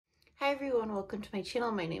Hi everyone, welcome to my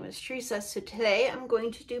channel. My name is Teresa. So today I'm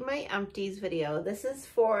going to do my empties video. This is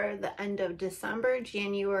for the end of December,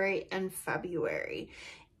 January, and February.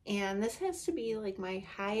 And this has to be like my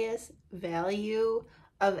highest value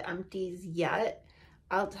of empties yet.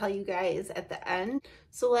 I'll tell you guys at the end.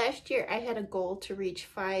 So last year I had a goal to reach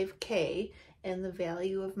 5K in the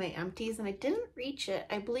value of my empties, and I didn't reach it.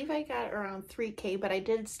 I believe I got around 3K, but I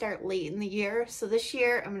did start late in the year. So this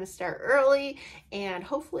year I'm going to start early and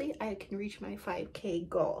hopefully I can reach my 5K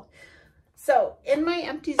goal. So in my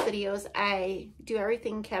empties videos, I do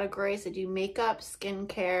everything categorized. I do makeup,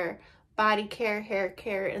 skincare, body care, hair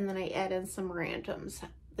care, and then I add in some randoms.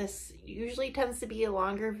 This usually tends to be a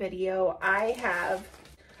longer video. I have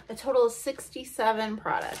a total of 67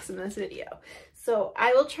 products in this video. So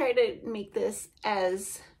I will try to make this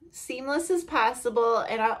as seamless as possible,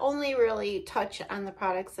 and I'll only really touch on the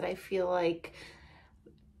products that I feel like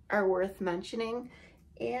are worth mentioning.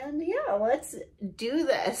 And yeah, let's do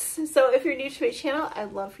this. So if you're new to my channel,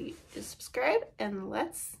 I'd love for you to subscribe, and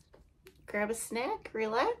let's grab a snack,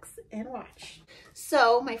 relax, and watch.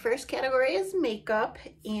 So my first category is makeup,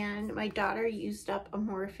 and my daughter used up a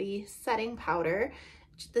Morphe setting powder.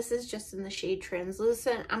 This is just in the shade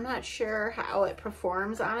Translucent. I'm not sure how it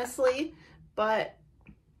performs, honestly, but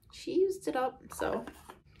she used it up. So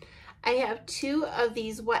I have two of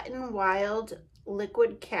these Wet n Wild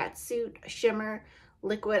Liquid Catsuit Shimmer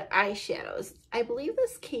Liquid Eyeshadows. I believe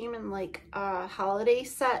this came in like a holiday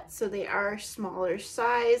set, so they are smaller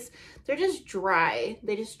size. They're just dry.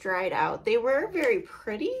 They just dried out. They were very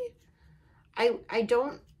pretty. I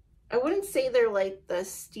wouldn't say they're like the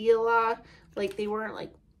Stila, like they weren't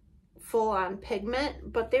like full on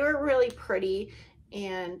pigment, but they were really pretty.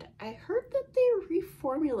 And I heard that they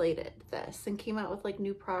reformulated this and came out with like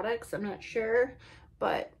new products. I'm not sure,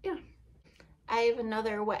 but yeah. I have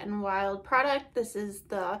another Wet n Wild product. This is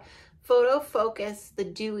the Photo Focus, the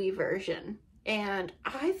dewy version. And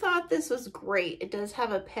I thought this was great. It does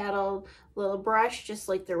have a paddled little brush, just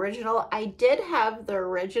like the original. I did have the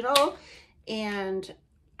original, and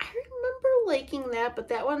I remember liking that, but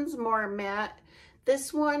that one's more matte.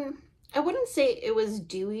 This one, I wouldn't say it was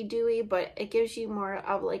dewy, but it gives you more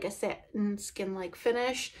of like a satin skin-like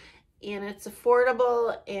finish, and it's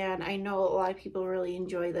affordable, and I know a lot of people really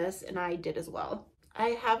enjoy this, and I did as well. I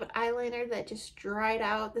have an eyeliner that just dried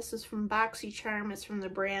out. This is from BoxyCharm. It's from the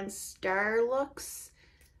brand Star Looks.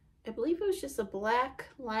 I believe it was just a black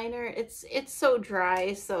liner. It's so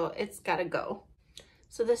dry, so it's gotta go.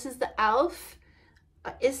 So this is the e.l.f.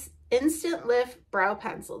 Instant Lift Brow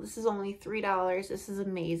Pencil. This is only $3. This is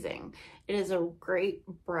amazing. It is a great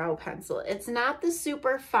brow pencil. It's not the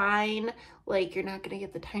super fine, like you're not gonna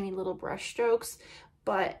get the tiny little brush strokes,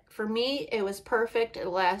 but for me, it was perfect. It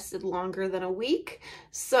lasted longer than a week.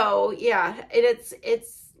 So yeah, it's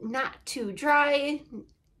not too dry.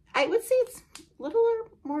 I would say it's a little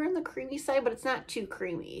more on the creamy side, but it's not too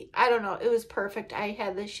creamy. I don't know, it was perfect. I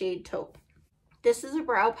had the shade Taupe. This is a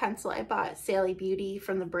brow pencil I bought at Sally Beauty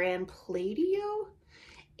from the brand Palladio,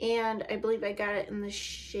 and I believe I got it in the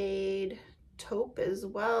shade Taupe as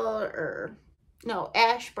well, or no,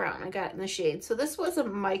 Ash Brown. I got it in the shade. So this was a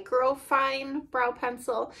micro fine brow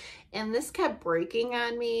pencil, and this kept breaking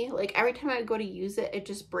on me. Like every time I go to use it, it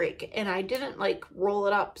just break, and I didn't like roll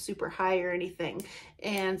it up super high or anything.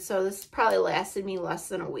 And so this probably lasted me less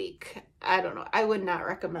than a week. I don't know. I would not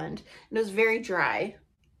recommend. It was very dry.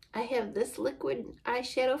 I have this liquid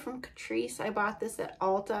eyeshadow from Catrice. I bought this at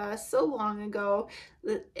Ulta so long ago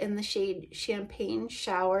in the shade Champagne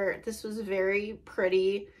Shower. This was very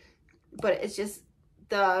pretty, but it's just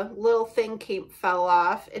the little thing fell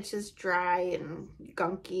off. It's just dry and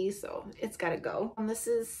gunky, so it's gotta go. This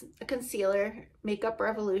is a concealer, Makeup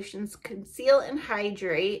Revolution's Conceal and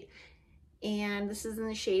Hydrate. And this is in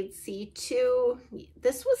the shade C2.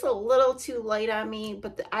 This was a little too light on me,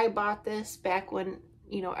 but I bought this back when,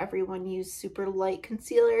 you know, everyone used super light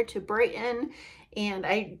concealer to brighten, and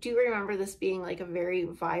I do remember this being like a very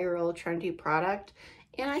viral, trendy product,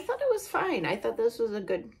 and I thought it was fine. I thought this was a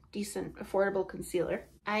good, decent, affordable concealer.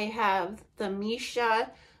 I have the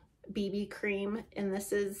Misha BB cream, and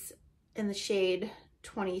this is in the shade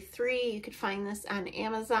 23. You could find this on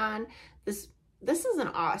Amazon. This is an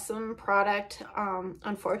awesome product.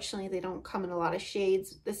 Unfortunately, they don't come in a lot of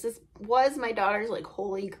shades. This was my daughter's like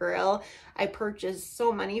holy grail. I purchased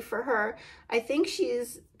so many for her. I think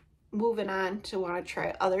she's moving on to want to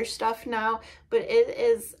try other stuff now, but it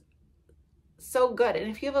is so good. And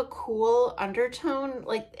if you have a cool undertone,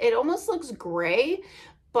 like it almost looks gray,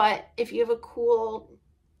 but if you have a cool,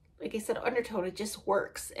 like I said, undertone, it just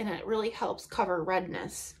works, and it really helps cover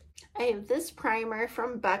redness. I have this primer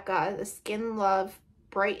from Becca, the Skin Love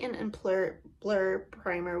Brighten and Blur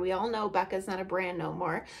Primer. We all know Becca's not a brand no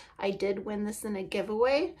more. I did win this in a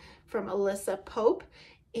giveaway from Alyssa Pope,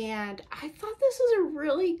 and I thought this was a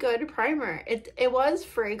really good primer. It was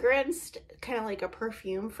fragranced, kind of like a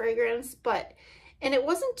perfume fragrance, and it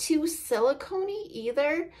wasn't too silicone-y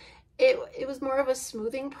either. It was more of a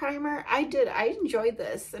smoothing primer. I enjoyed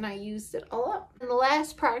this and I used it a lot. And the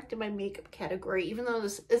last product in my makeup category, even though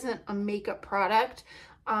this isn't a makeup product,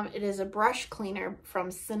 it is a brush cleaner from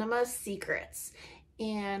Cinema Secrets.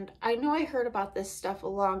 And I know I heard about this stuff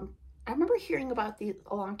I remember hearing about these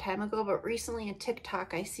a long time ago, but recently in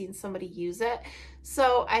TikTok I seen somebody use it.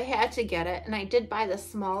 So I had to get it, and I did buy the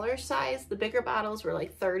smaller size. The bigger bottles were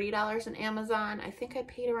like $30 on Amazon. I think I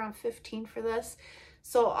paid around $15 for this.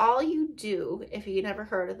 So all you do, if you never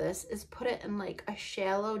heard of this, is put it in like a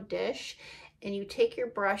shallow dish, and you take your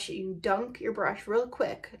brush, you dunk your brush real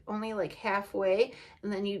quick, only like halfway,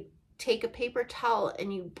 and then you take a paper towel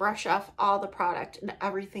and you brush off all the product and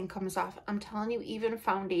everything comes off. I'm telling you, even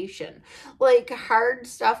foundation, like hard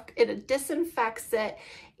stuff, it disinfects it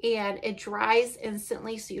and it dries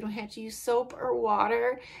instantly, so you don't have to use soap or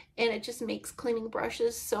water, and it just makes cleaning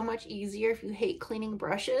brushes so much easier if you hate cleaning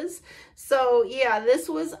brushes. So yeah, this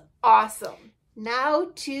was awesome. Now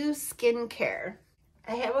to skincare.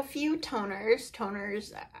 I have a few toners.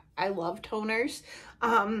 I love toners.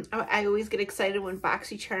 I always get excited when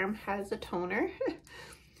BoxyCharm has a toner.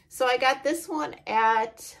 So I got this one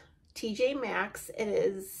at TJ Maxx. It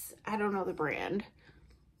is, I don't know the brand,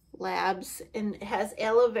 Labs, and it has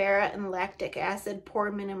aloe vera and lactic acid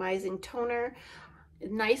pore minimizing toner.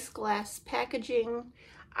 Nice glass packaging.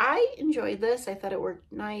 I enjoyed this. I thought it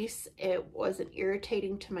worked nice. It wasn't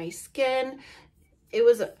irritating to my skin.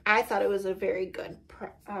 I thought it was a very good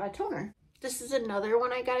toner. This is another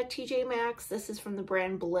one I got at TJ Maxx. This is from the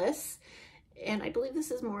brand Bliss, and I believe this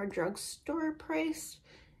is more drugstore priced,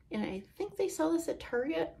 and I think they sell this at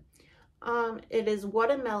Target. It is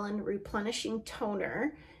watermelon replenishing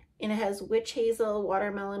toner, and it has witch hazel,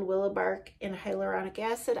 watermelon, willow bark, and hyaluronic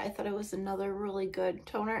acid. I thought it was another really good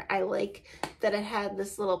toner. I like that it had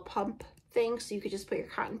this little pump thing, so you could just put your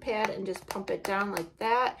cotton pad and just pump it down like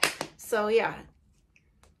that. So yeah,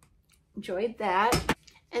 enjoyed that.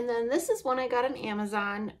 And then this is one I got on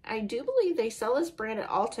Amazon. I do believe they sell this brand at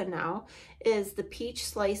Ulta now. It is the Peach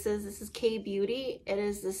Slices. This is K-Beauty. It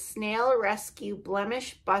is the Snail Rescue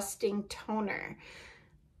Blemish Busting Toner.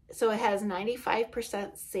 So it has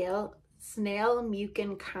 95% snail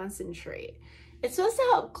mucin concentrate. It's supposed to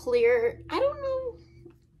help clear, I don't know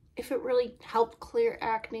if it really helped clear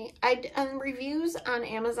acne. On reviews on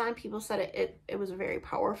Amazon, people said it was very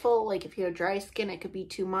powerful. Like if you have dry skin, it could be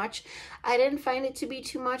too much. I didn't find it to be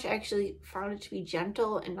too much. I actually found it to be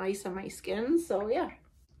gentle and nice on my skin. So yeah.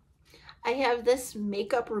 I have this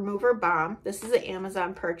makeup remover balm. This is an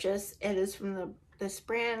Amazon purchase. It is from this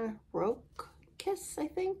brand Kiss, I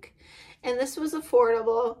think. And this was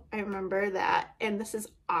affordable. I remember that. And this is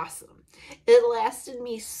awesome. It lasted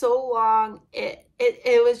me so long. It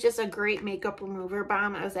was just a great makeup remover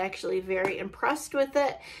balm. I was actually very impressed with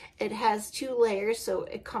it. It has 2 layers, so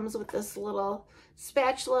it comes with this little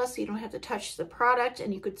spatula so you don't have to touch the product,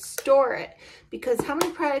 and you could store it, because how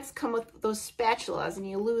many products come with those spatulas and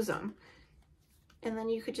you lose them? And then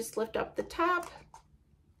you could just lift up the top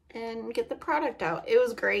and get the product out. It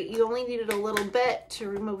was great. You only needed a little bit to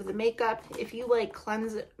remove the makeup. If you like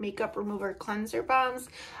makeup remover cleanser balms,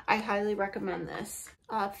 I highly recommend this.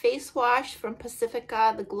 Face wash from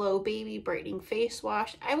Pacifica, the Glow Baby Brightening Face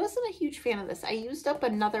Wash. I wasn't a huge fan of this. I used up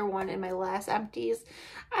another one in my last empties.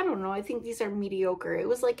 I don't know. I think these are mediocre. It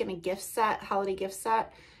was like in a gift set, holiday gift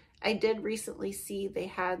set. I did recently see they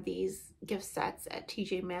had these gift sets at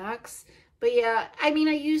TJ Maxx. But yeah, I mean,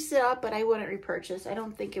 I used it up, but I wouldn't repurchase. I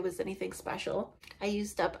don't think it was anything special. I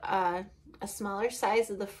used up a smaller size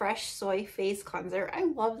of the Fresh Soy Face Cleanser. I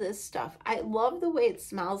love this stuff. I love the way it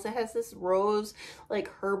smells. It has this rose, like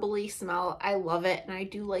herbally smell. I love it. And I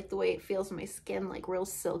do like the way it feels on my skin, like real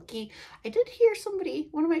silky. I did hear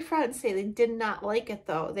one of my friends say they did not like it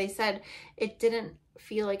though. They said it didn't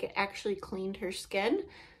feel like it actually cleaned her skin.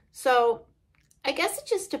 So I guess it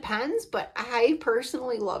just depends, but I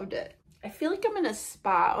personally loved it. I feel like I'm in a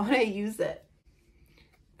spa when I use it.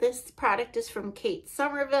 This product is from Kate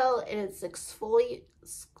Somerville. It's Exfoliate,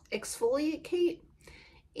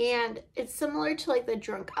 and it's similar to like the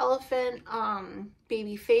Drunk Elephant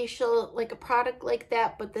baby facial, like a product like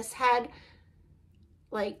that, but this had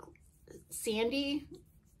like sandy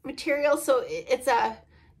material, so it's a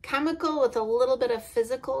chemical with a little bit of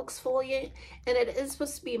physical exfoliant, and it is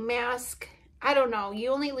supposed to be mask. I don't know,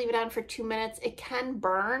 you only leave it on for 2 minutes. It can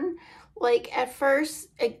burn. Like at first,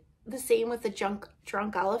 the same with the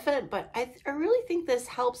drunk elephant, but I really think this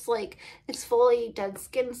helps like exfoliate dead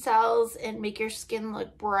skin cells and make your skin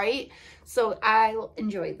look bright. So I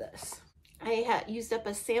enjoyed this. I had used up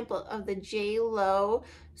a sample of the J Lo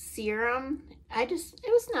serum. It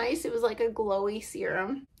was nice. It was like a glowy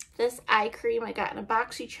serum. This eye cream I got in a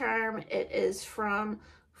BoxyCharm. It is from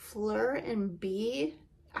Fleur and B.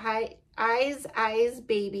 Eyes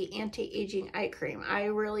Baby Anti-Aging Eye Cream. I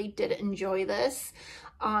really did enjoy this.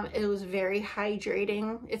 It was very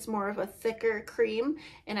hydrating. It's more of a thicker cream,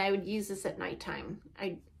 and I would use this at nighttime.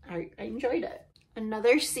 I enjoyed it.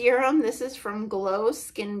 Another serum, this is from Glow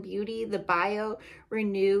Skin Beauty, the Bio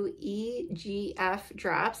Renew EGF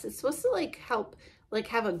drops. It's supposed to like help like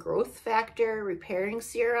have a growth factor repairing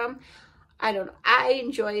serum. I don't know, I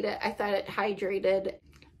enjoyed it. I thought it hydrated.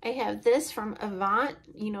 I have this from Avant,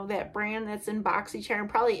 you know, that brand that's in BoxyCharm,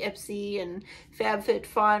 probably Ipsy and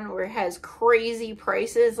FabFitFun, where it has crazy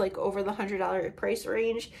prices, like over the $100 price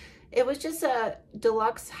range. It was just a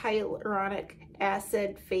deluxe hyaluronic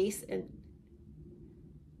acid face and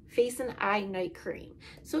eye night cream.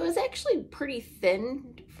 So it was actually pretty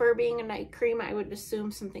thin for being a night cream. I would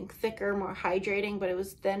assume something thicker, more hydrating, but it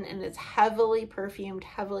was thin and it's heavily perfumed,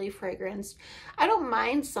 heavily fragranced. I don't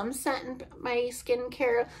mind some scent in my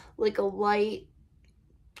skincare, like a light,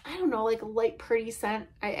 I don't know, like a light pretty scent.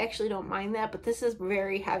 I actually don't mind that, but this is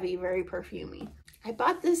very heavy, very perfumey. I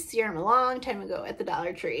bought this serum a long time ago at the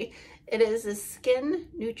Dollar Tree. It is a Skin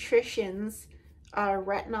Nutrition's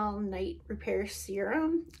retinol night repair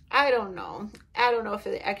serum. I don't know if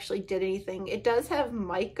it actually did anything. It does have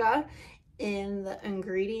mica in the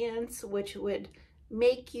ingredients, which would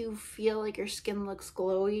make you feel like your skin looks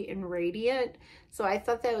glowy and radiant. So I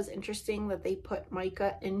thought that was interesting that they put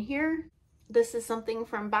mica in here. This is something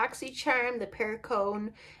from BoxyCharm, the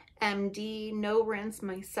Pericone MD No Rinse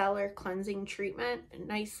Micellar Cleansing Treatment.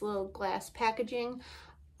 Nice little glass packaging.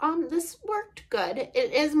 This worked good.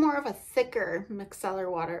 It is more of a thicker micellar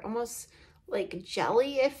water, almost like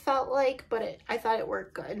jelly it felt like, but I thought it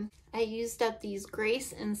worked good. I used up these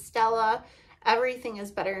Grace and Stella Everything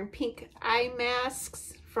is Better in Pink eye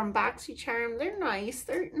masks from BoxyCharm. They're nice.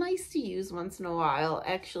 They're nice to use once in a while,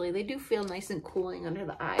 actually. They do feel nice and cooling under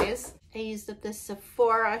the eyes. I used up this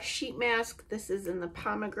Sephora sheet mask. This is in the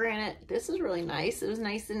pomegranate. This is really nice. It was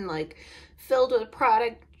nice and like filled with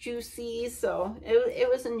product, juicy, so it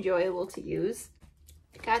was enjoyable to use.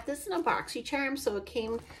 I got this in a BoxyCharm, so it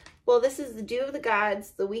came, well, this is the Dew of the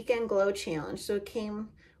Gods, the Weekend Glow Challenge. So it came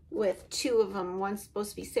with 2 of them. One's supposed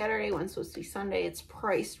to be Saturday, one's supposed to be Sunday. It's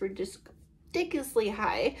priced ridiculously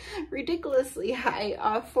high,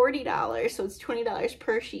 $40, so it's $20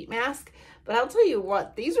 per sheet mask. But I'll tell you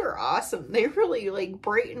what, these are awesome. They really like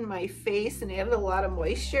brightened my face and added a lot of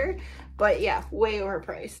moisture, but yeah, way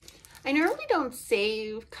overpriced. I normally don't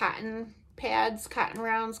save cotton pads, cotton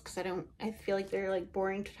rounds, because I feel like they're like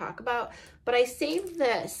boring to talk about, but I saved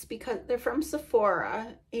this because they're from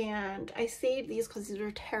Sephora, and I saved these because these are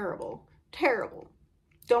terrible.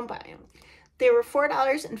 Don't buy them. They were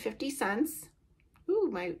 $4.50. Ooh,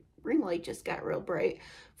 my ring light just got real bright.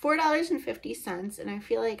 $4.50, and I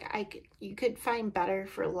feel like you could find better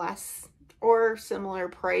for less or similar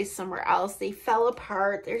price somewhere else. They fell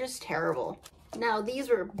apart. They're just terrible. Now these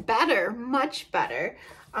were better, much better.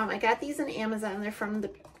 I got these on Amazon. They're from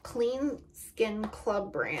the Clean Skin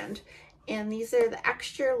Club brand, and these are the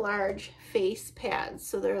extra large face pads.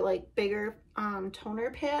 So they're like bigger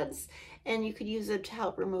toner pads, and you could use it to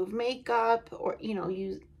help remove makeup, or you know,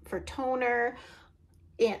 use for toner.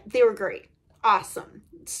 And they were great, awesome,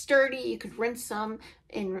 sturdy. You could rinse them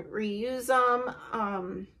and reuse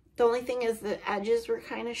them. The only thing is the edges were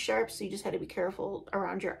kind of sharp, so you just had to be careful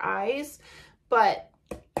around your eyes, but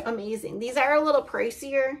amazing. These are a little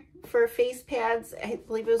pricier for face pads. I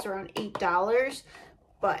believe it was around $8,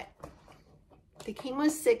 but they came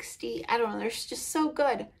with 60. I don't know, they're just so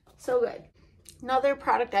good, so good. Another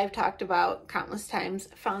product I've talked about countless times.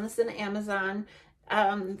 I found this on Amazon.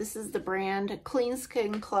 This is the brand Clean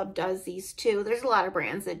Skin Club does these too. There's a lot of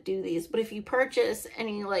brands that do these, but if you purchase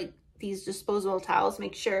any like these disposable towels,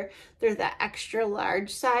 make sure they're the extra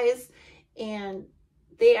large size, and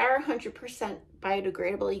they are 100%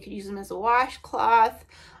 biodegradable. You could use them as a washcloth,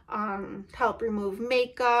 help remove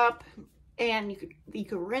makeup, and you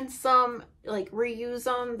could rinse them, like reuse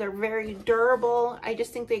them. They're very durable. I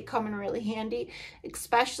just think they come in really handy,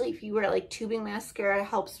 especially if you wear like tubing mascara. It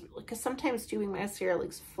helps, because sometimes tubing mascara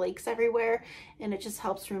leaves flakes everywhere, and it just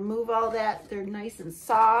helps remove all that. They're nice and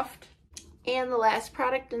soft. And the last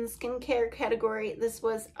product in the skincare category, this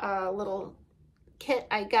was a little kit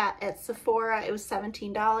I got at Sephora. It was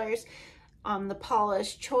 $17. the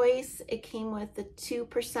Polish Choice. It came with the 2%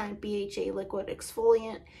 BHA liquid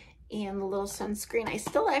exfoliant and the little sunscreen. I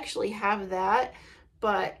still actually have that,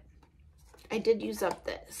 but I did use up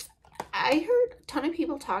this. I heard a ton of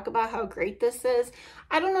people talk about how great this is.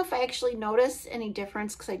 I don't know if I actually noticed any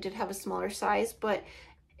difference because I did have a smaller size, but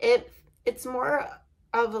it's more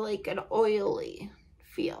of like an oily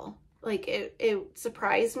feel. Like it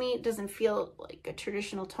surprised me. It doesn't feel like a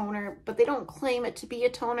traditional toner, but they don't claim it to be a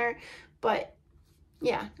toner. But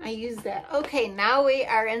yeah, I use that. Okay, now we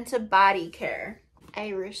are into body care.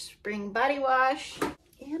 Irish Spring body wash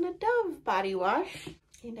and a Dove body wash.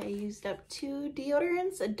 And I used up 2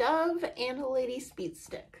 deodorants, a Dove and a Lady Speed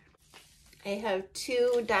Stick. I have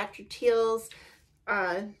 2 Dr. Teal's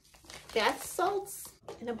bath salts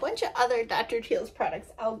and a bunch of other Dr. Teal's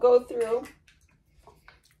products. I'll go through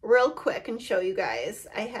real quick and show you guys.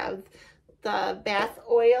 I have the bath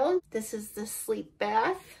oil. This is the sleep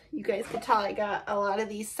bath. You guys can tell I got a lot of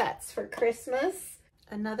these sets for Christmas.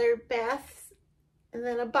 Another bath, and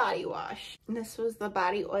then a body wash. And this was the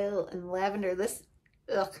body oil and lavender. This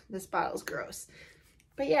bottle's gross.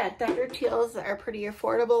 But yeah, Dr. Teal's are pretty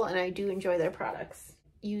affordable and I do enjoy their products.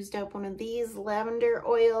 Used up one of these lavender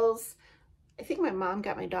oils. I think my mom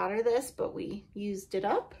got my daughter this, but we used it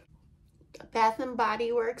up. Bath and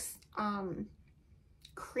Body Works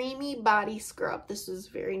creamy body scrub. This is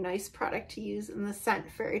a very nice product to use, and the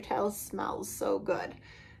scent Fairy Tales smells so good.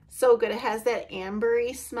 So good. It has that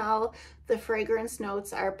ambery smell. The fragrance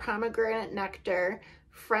notes are pomegranate nectar,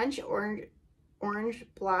 French orange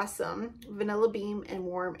blossom, vanilla bean, and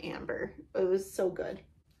warm amber. It was so good.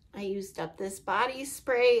 I used up this body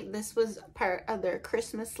spray. This was part of their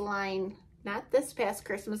Christmas line, not this past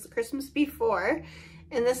Christmas, the Christmas before.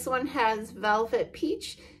 And this one has velvet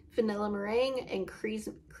peach, vanilla meringue, and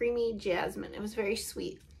creamy jasmine. It was very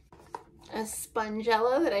sweet. A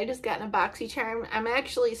Spongella that I just got in a BoxyCharm. I'm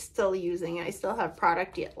actually still using it. I still have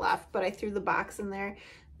product yet left, but I threw the box in there.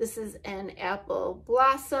 This is an apple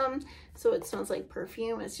blossom, so it smells like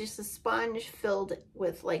perfume. It's just a sponge filled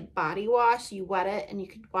with like body wash. You wet it and you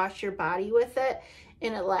can wash your body with it,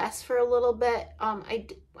 and it lasts for a little bit. On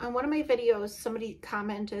one of my videos, somebody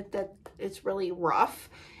commented that it's really rough,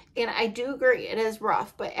 and I do agree, it is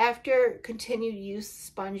rough, but after continued use,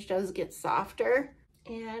 sponge does get softer.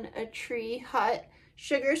 And a Tree Hut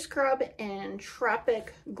Sugar Scrub and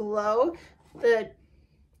Tropic Glow. The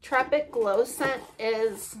Tropic Glow scent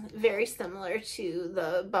is very similar to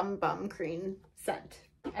the Bum Bum Cream scent.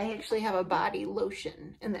 I actually have a body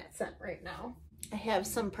lotion in that scent right now. I have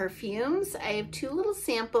some perfumes. I have 2 little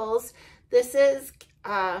samples. This is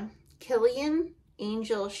Killian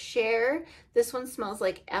Angel Share. This one smells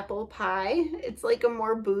like apple pie. It's like a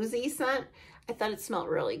more boozy scent. I thought it smelled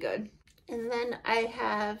really good. And then I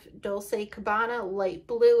have Dolce Cabana Light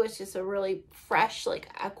Blue. It's just a really fresh, like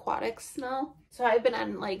aquatic smell. So I've been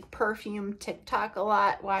on like perfume TikTok a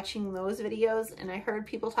lot, watching those videos, and I heard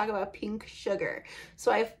people talk about pink sugar. So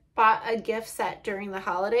I bought a gift set during the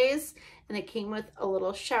holidays, and it came with a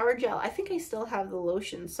little shower gel. I think I still have the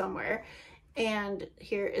lotion somewhere. And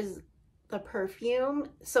here is the perfume.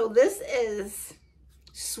 So this is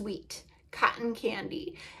sweet cotton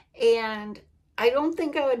candy, and I don't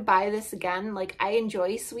think I would buy this again. Like, I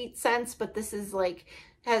enjoy sweet scents, but this is like,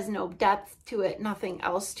 has no depth to it, nothing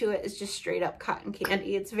else to it. It's just straight up cotton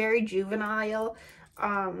candy. It's very juvenile.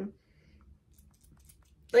 Like,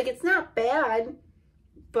 it's not bad,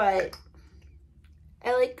 but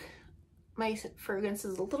I like my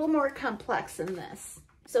fragrances a little more complex than this.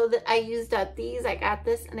 So that I used up these. I got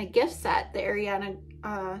this in a gift set, the Ariana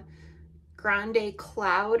Grande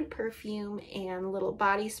Cloud perfume and little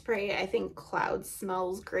body spray. I think Cloud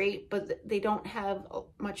smells great, but they don't have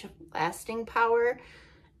much lasting power.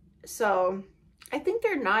 So I think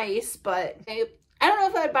they're nice, but I don't know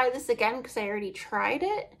if I would buy this again because I already tried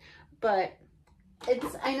it, but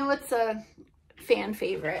I know it's a fan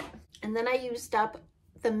favorite. And then I used up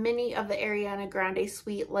the mini of the Ariana Grande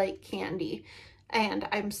Sweet Light Candy, and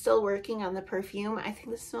I'm still working on the perfume. I think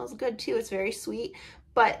this smells good too. It's very sweet,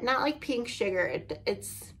 but not like pink sugar.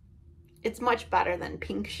 It's much better than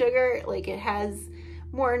pink sugar. Like, it has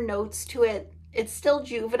more notes to it. It's still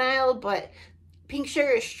juvenile, but pink sugar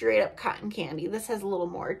is straight up cotton candy. This has a little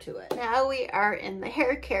more to it. Now we are in the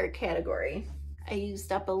hair care category. I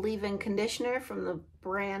used up a leave-in conditioner from the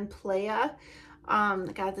brand Playa.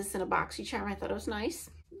 Got this in a BoxyCharm. I thought it was nice.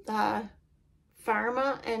 The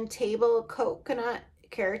Pharma and Table Coconut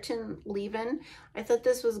Keratin Leave-In. I thought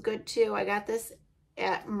this was good too. I got this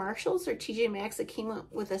at Marshall's or TJ Maxx. It came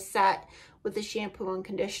with a set with the shampoo and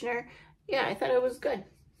conditioner. Yeah, I thought it was good.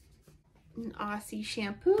 An Aussie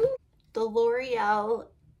shampoo. The L'Oreal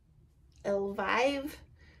Elvive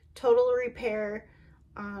Total Repair.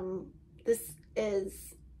 This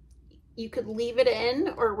is, you could leave it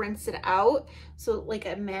in or rinse it out, so like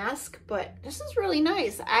a mask, but this is really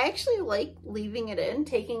nice. I actually like leaving it in,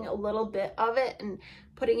 taking a little bit of it and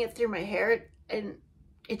putting it through my hair, and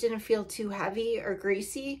it didn't feel too heavy or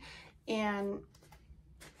greasy, and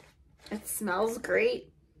it smells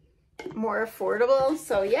great, more affordable.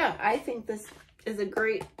 So yeah, I think this is a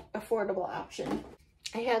great affordable option.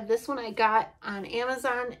 I have this one I got on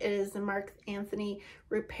Amazon. It is the Mark Anthony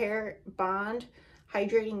Repair Bond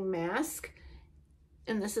Hydrating Mask.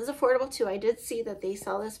 And this is affordable too. I did see that they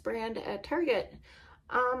sell this brand at Target.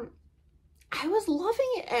 I was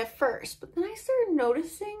loving it at first, but then I started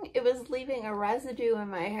noticing it was leaving a residue in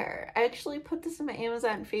my hair. I actually put this in my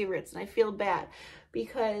Amazon favorites, and I feel bad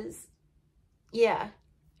because, yeah,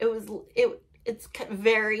 it's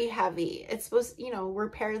very heavy. It's supposed to, you know,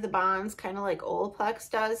 repair the bonds, kind of like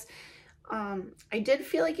Olaplex does. I did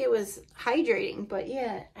feel like it was hydrating, but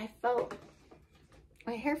yeah,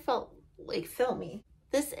 my hair felt like filmy.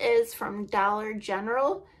 This is from Dollar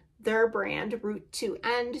General, their brand, Root to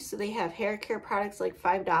End. So they have hair care products like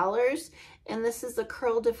 $5. And this is the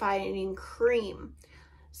Curl Defining Cream.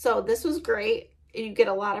 So this was great. You get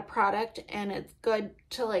a lot of product, and it's good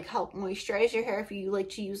to like help moisturize your hair if you like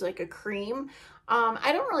to use like a cream.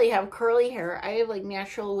 I don't really have curly hair. I have like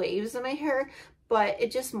natural waves in my hair, but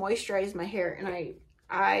it just moisturized my hair, and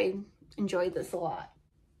I enjoyed this a lot.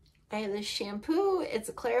 I have this shampoo. It's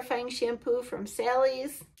a clarifying shampoo from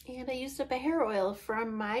Sally's, and I used up a hair oil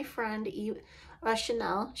from my friend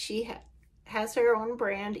Chanel. She has her own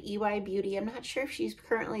brand, EY Beauty. I'm not sure if she's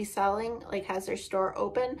currently selling, like has her store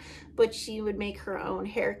open, but she would make her own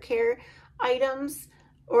hair care items,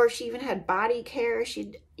 or she even had body care.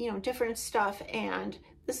 She'd, you know, different stuff. And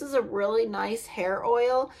this is a really nice hair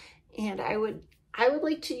oil, and I would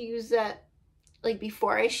like to use that. Like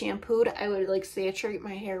before I shampooed, I would like saturate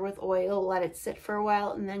my hair with oil, let it sit for a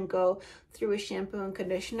while, and then go through a shampoo and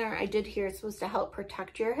conditioner. I did hear it's supposed to help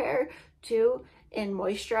protect your hair too and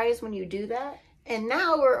moisturize when you do that. And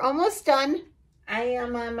now we're almost done. I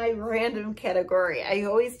am on my random category. I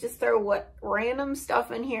always just throw what random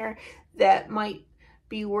stuff in here that might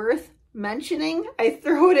be worth mentioning. I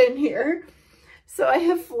throw it in here. So I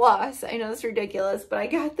have floss. I know it's ridiculous, but I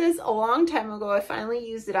got this a long time ago. I finally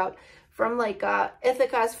used it up from like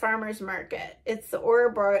Ithaca's Farmer's Market. It's the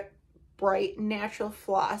Aura Bright Natural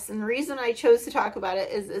Floss. And the reason I chose to talk about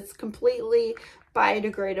it is it's completely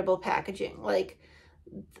biodegradable packaging. Like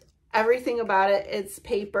everything about it, it's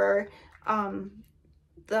paper.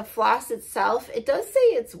 The floss itself, it does say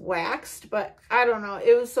it's waxed, but I don't know.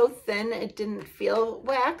 It was so thin, it didn't feel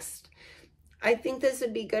waxed. I think this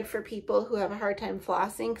would be good for people who have a hard time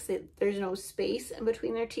flossing because there's no space in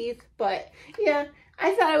between their teeth. But yeah,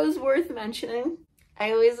 I thought it was worth mentioning.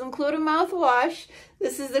 I always include a mouthwash.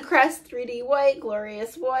 This is the Crest 3D White,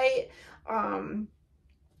 Glorious White. I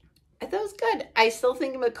thought it was good. I still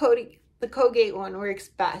think the Colgate one works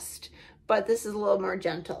best, but this is a little more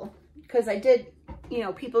gentle. Because I did, you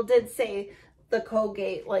know, people did say the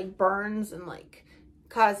Colgate like burns and like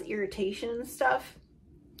cause irritation and stuff.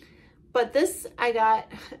 But this I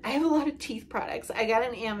have a lot of teeth products. I got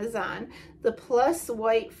on Amazon, the Plus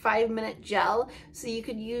White 5-minute gel. So you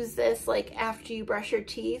could use this like after you brush your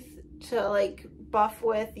teeth to like buff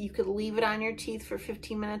with. You could leave it on your teeth for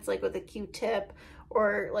 15 minutes like with a Q-tip,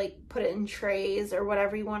 or like put it in trays or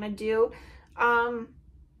whatever you want to do. I don't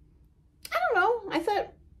know.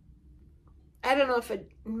 I don't know if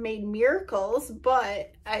it made miracles,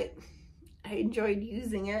 but I enjoyed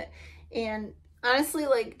using it. And honestly,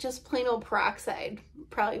 like just plain old peroxide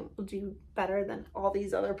probably will do better than all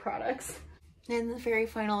these other products. And the very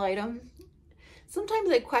final item.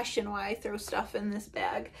 Sometimes I question why I throw stuff in this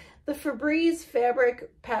bag. The Febreze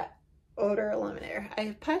Fabric Pet Odor Eliminator. I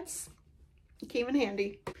have pets. It came in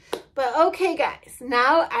handy. But okay guys,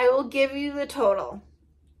 now I will give you the total.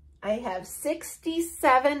 I have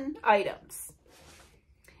 67 items.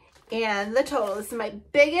 And the total, this is my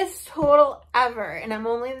biggest total ever, and I'm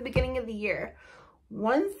only in the beginning of the year.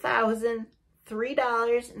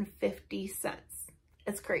 $1,003.50.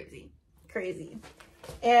 It's crazy, crazy.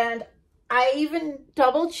 And I even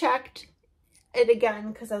double checked it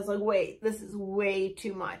again because I was like, wait, this is way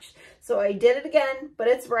too much. So I did it again, but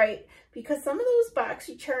it's right, because some of those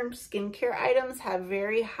BoxyCharm skincare items have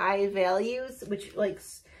very high values, which like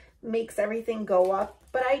makes everything go up.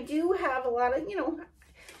 But I do have a lot of, you know,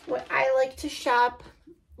 what I like to shop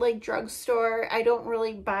like drugstore. I don't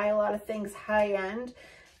really buy a lot of things high end.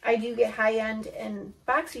 I do get high end in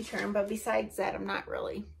BoxyCharm, but besides that, I'm not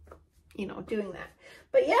really, you know, doing that.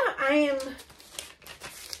 But yeah, I am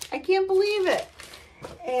I can't believe it.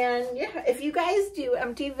 And yeah, if you guys do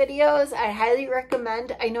empty videos, I highly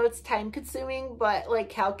recommend. I know it's time consuming, but like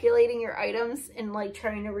calculating your items and like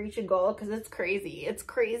trying to reach a goal, because it's crazy. It's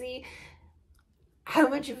crazy how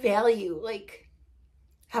much value, like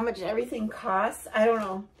how much everything costs. I don't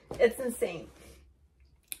know. It's insane.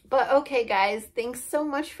 But okay, guys, thanks so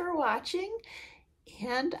much for watching,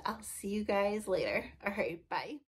 and I'll see you guys later. All right, bye.